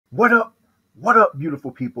What up? What up,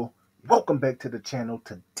 beautiful people? Welcome back to the channel.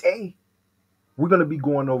 Today, we're going to be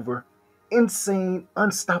going over insane,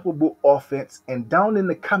 unstoppable offense. And down in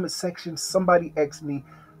the comment section, somebody asked me,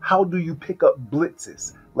 how do you pick up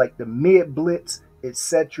blitzes? Like the mid blitz,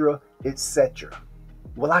 etc., etc.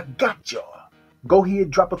 Well, I got y'all. Go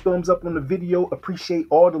ahead, drop a thumbs up on the video. Appreciate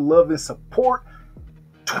all the love and support.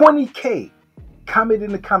 20K. Comment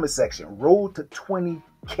in the comment section. Road to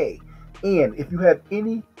 20K. And if you have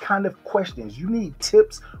any kind of questions, you need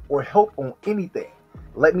tips or help on anything,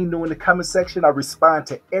 let me know in the comment section. I respond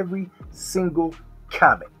to every single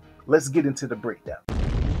comment. Let's get into the breakdown.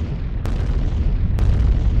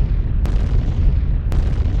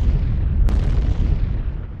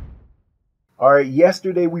 All right,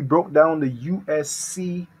 yesterday we broke down the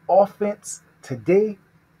USC offense. Today,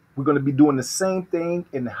 we're going to be doing the same thing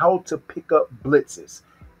in how to pick up blitzes.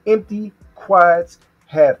 Empty, quads,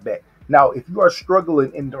 halfback. Now, if you are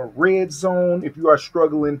struggling in the red zone, if you are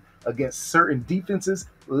struggling against certain defenses,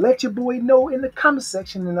 let your boy know in the comment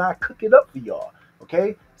section and I'll cook it up for y'all.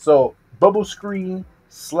 Okay? So, bubble screen,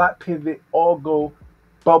 slot pivot, all go,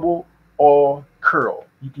 bubble, all curl.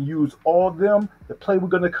 You can use all of them. The play we're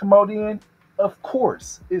going to come out in, of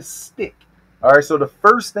course, is stick. All right, so the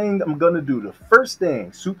first thing I'm going to do, the first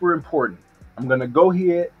thing, super important, I'm going to go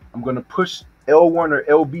here, I'm going to push L1 or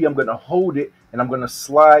LB, I'm going to hold it, and I'm going to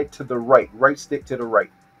slide to the right stick to the right.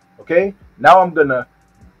 Okay, now I'm going to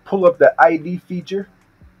pull up the ID feature,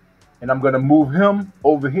 and I'm going to move him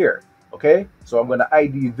over here. Okay, so I'm going to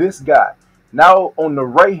ID this guy. Now on the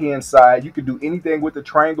right-hand side, you can do anything with the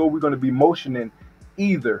triangle. We're going to be motioning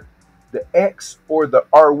either the X or the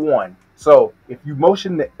R1. So if you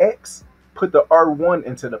motion the X, put the R1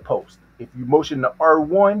 into the post. If you motion the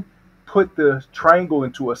R1, put the triangle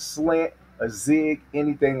into a slant, a zig,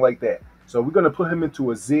 anything like that. So we're going to put him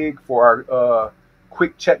into a zig for our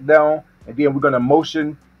quick check down, and then we're going to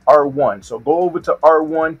motion R1. So go over to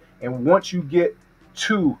R1, and once you get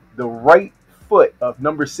to the right foot of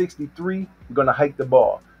number 63, we're going to hike the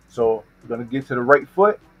ball. So we're going to get to the right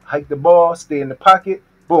foot, hike the ball, stay in the pocket.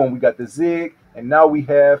 Boom, we got the zig, and now we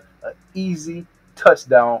have an easy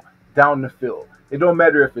touchdown down the field. It don't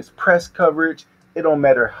matter if it's press coverage, it don't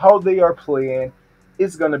matter how they are playing,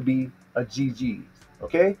 it's gonna be a GG's.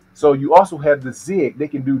 Okay, so you also have the zig. They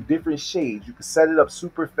can do different shades. You can set it up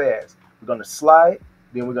super fast. We're gonna slide,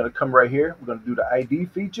 then we're gonna come right here, we're gonna do the ID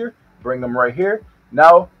feature, bring them right here.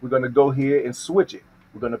 Now we're gonna go here and switch it.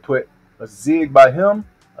 We're gonna put a zig by him,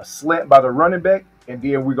 a slant by the running back, and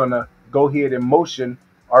then we're gonna go ahead and motion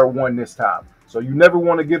R1 this time. So you never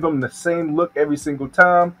want to give them the same look every single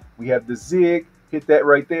time. We have the zig, hit that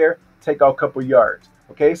right there, take out a couple yards.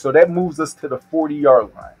 Okay, so that moves us to the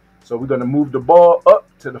 40-yard line. So we're going to move the ball up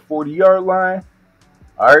to the 40-yard line.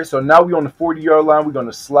 All right, so now we're on the 40-yard line. We're going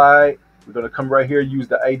to slide. We're going to come right here, use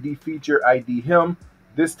the ID feature, ID him.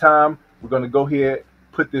 This time, we're going to go ahead,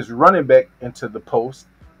 put this running back into the post,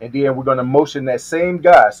 and then we're going to motion that same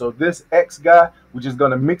guy. So this X guy, we're just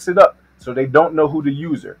going to mix it up so they don't know who the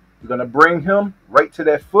user. We're going to bring him right to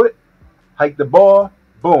that foot, hike the ball,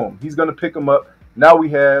 boom. He's going to pick him up. Now we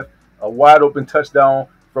have a wide open touchdown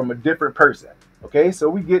from a different person. Okay, so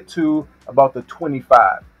we get to about the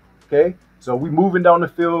 25. Okay, so we moving down the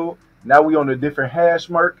field. Now we on a different hash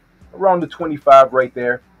mark, around the 25 right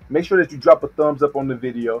there. Make sure that you drop a thumbs up on the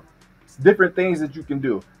video. It's different things that you can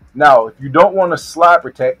do. Now, if you don't want to slide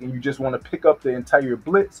protect and you just want to pick up the entire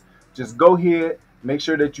blitz, just go ahead, make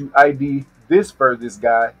sure that you ID this furthest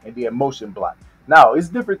guy and then motion block. Now, it's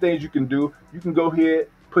different things you can do. You can go ahead,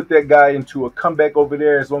 put that guy into a comeback over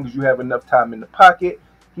there as long as you have enough time in the pocket.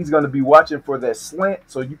 He's going to be watching for that slant,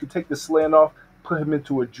 so you can take the slant off, put him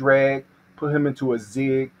into a drag, put him into a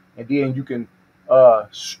zig, and then you can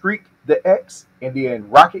streak the X and then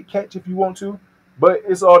rocket catch if you want to. But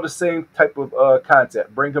it's all the same type of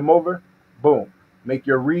concept. Bring him over, boom. Make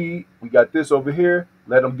your read. We got this over here.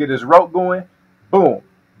 Let him get his route going, boom.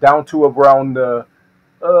 Down to around the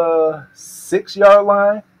 6-yard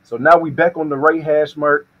line. So now we back on the right hash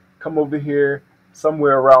mark. Come over here,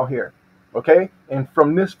 somewhere around here. Okay, and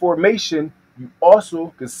from this formation, you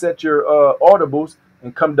also can set your audibles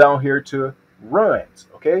and come down here to runs.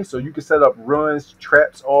 Okay, so you can set up runs,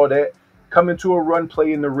 traps, all that. Come into a run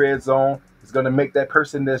play in the red zone. It's going to make that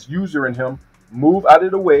person that's usering him move out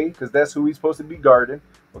of the way because that's who he's supposed to be guarding.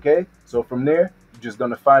 Okay, so from there, you're just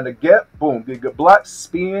going to find a gap, boom, get good blocks,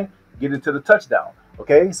 spin, get into the touchdown.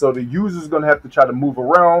 Okay, so the user's going to have to try to move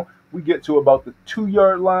around. We get to about the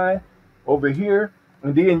 2-yard line over here,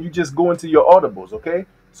 and then you just go into your audibles. Okay,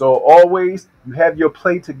 so always you have your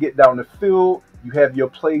play to get down the field, you have your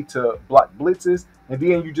play to block blitzes, and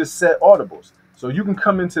then you just set audibles. So you can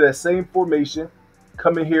come into that same formation,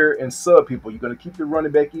 come in here and sub people. You're going to keep the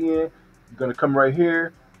running back in. You're going to come right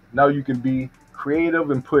here. Now you can be creative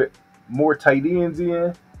and put more tight ends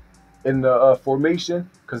in the formation,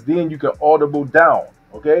 because then you can audible down.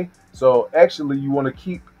 Okay, so actually you want to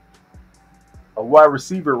keep a wide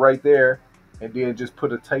receiver right there, and then just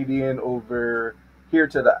put a tight end over here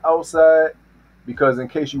to the outside, because in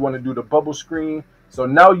case you want to do the bubble screen. So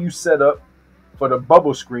now you set up for the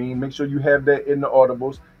bubble screen. Make sure you have that in the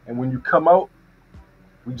audibles, and when you come out,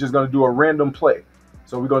 we're just going to do a random play.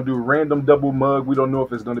 So we're going to do a random double mug. We don't know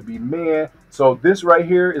if it's going to be man. So this right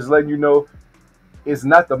here is letting you know it's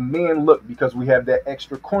not the man look, because we have that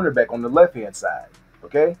extra cornerback on the left hand side.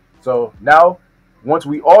 Okay, so now once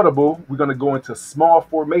we audible, we're going to go into small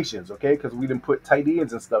formations, okay, because we didn't put tight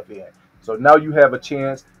ends and stuff in. So now you have a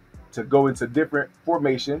chance to go into different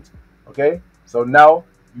formations. Okay, so now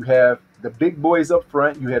you have the big boys up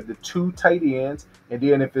front, you have the 2 tight ends, and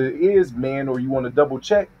then if it is man or you want to double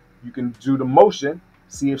check, you can do the motion,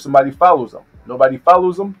 see if somebody follows them. Nobody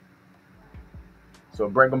follows them, so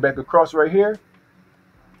bring them back across right here.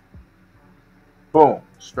 Boom,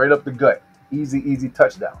 straight up the gut. Easy, easy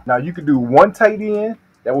touchdown. Now you can do 1 tight end,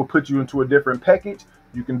 that will put you into a different package.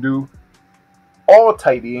 You can do all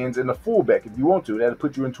tight ends and a fullback if you want to. That'll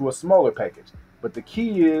put you into a smaller package. But the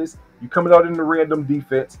key is, you coming out in the random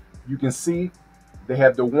defense, you can see they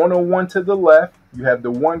have the 1-on-1 to the left, you have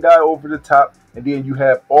the 1 guy over the top, and then you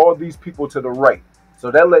have all these people to the right.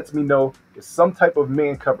 So that lets me know it's some type of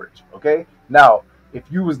man coverage. Okay, now if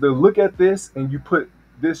you was to look at this and you put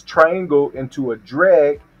this triangle into a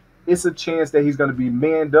drag, it's a chance that he's going to be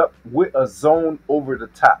manned up with a zone over the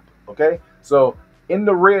top. Okay, so in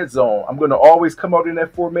the red zone, I'm going to always come out in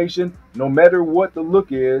that formation no matter what the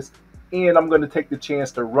look is, and I'm going to take the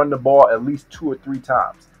chance to run the ball at least 2 or 3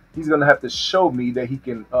 times. He's going to have to show me that he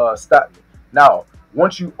can stop me. Now,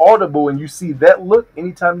 once you audible and you see that look,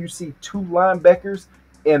 anytime you see 2 linebackers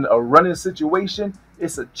in a running situation,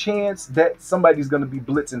 it's a chance that somebody's going to be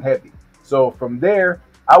blitzing heavy. So from there,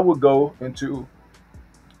 I would go into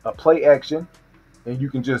a play action, and you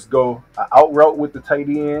can just go out route with the tight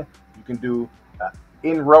end. You can do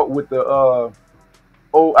in route with the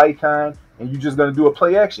O icon, and you're just going to do a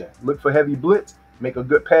play action. Look for heavy blitz, make a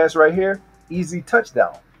good pass right here, easy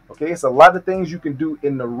touchdown. Okay, it's a lot of things you can do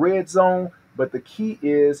in the red zone, but the key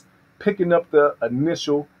is picking up the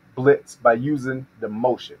initial blitz by using the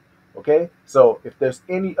motion. Okay, so if there's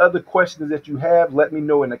any other questions that you have, let me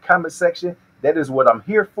know in the comment section. That is what I'm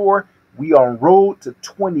here for. We on road to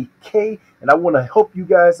 20K, and I want to help you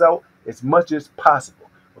guys out as much as possible.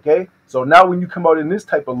 Okay, so now when you come out in this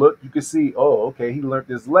type of look, you can see, oh, okay, he learned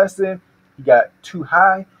this lesson. He got too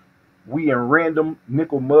high. We in random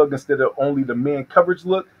nickel mug instead of only the man coverage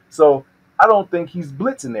look. So I don't think he's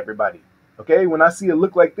blitzing everybody. Okay, when I see a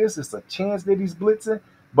look like this, it's a chance that he's blitzing.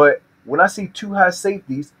 But when I see 2 high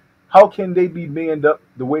safeties, how can they be manned up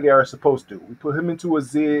the way they are supposed to? We put him into a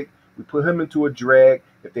zig. We put him into a drag.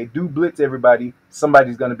 If they do blitz everybody,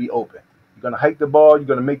 somebody's going to be open. You're going to hike the ball. You're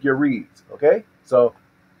going to make your reads. Okay? So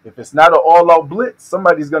if it's not an all-out blitz,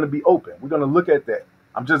 somebody's going to be open. We're going to look at that.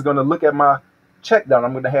 I'm just going to look at my check down.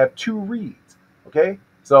 I'm going to have 2 reads. Okay?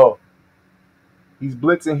 So he's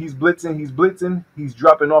blitzing. He's blitzing. He's blitzing. He's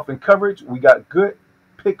dropping off in coverage. We got good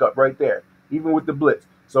pickup right there, even with the blitz.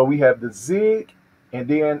 So we have the zig and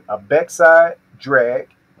then a backside drag.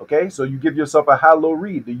 Okay, so you give yourself a high-low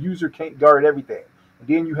read. The user can't guard everything. And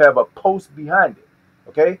then you have a post behind it.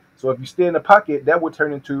 Okay, so if you stay in the pocket, that would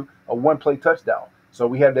turn into a 1-play touchdown. So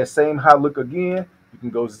we have that same high look again. You can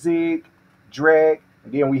go zig, drag,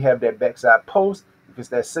 and then we have that backside post. If it's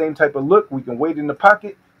that same type of look, we can wait in the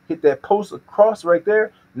pocket, hit that post across right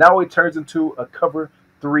there. Now it turns into a cover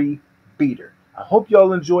 3 beater. I hope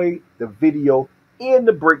y'all enjoyed the video and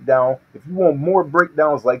the breakdown. If you want more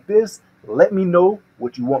breakdowns like this, let me know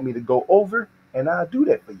what you want me to go over, and I'll do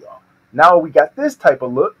that for y'all. Now we got this type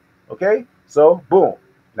of look, okay? So, boom.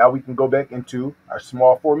 Now we can go back into our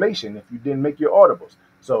small formation if you didn't make your audibles.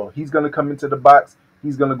 So he's going to come into the box.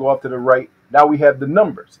 He's going to go off to the right. Now we have the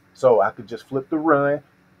numbers. So I could just flip the run,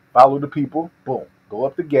 follow the people, boom, go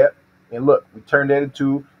up the gap, and look, we turn that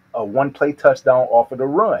into a 1-play touchdown off of the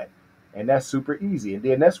run. And that's super easy. And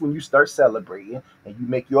then that's when you start celebrating and you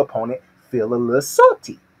make your opponent feel a little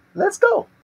salty. Let's go.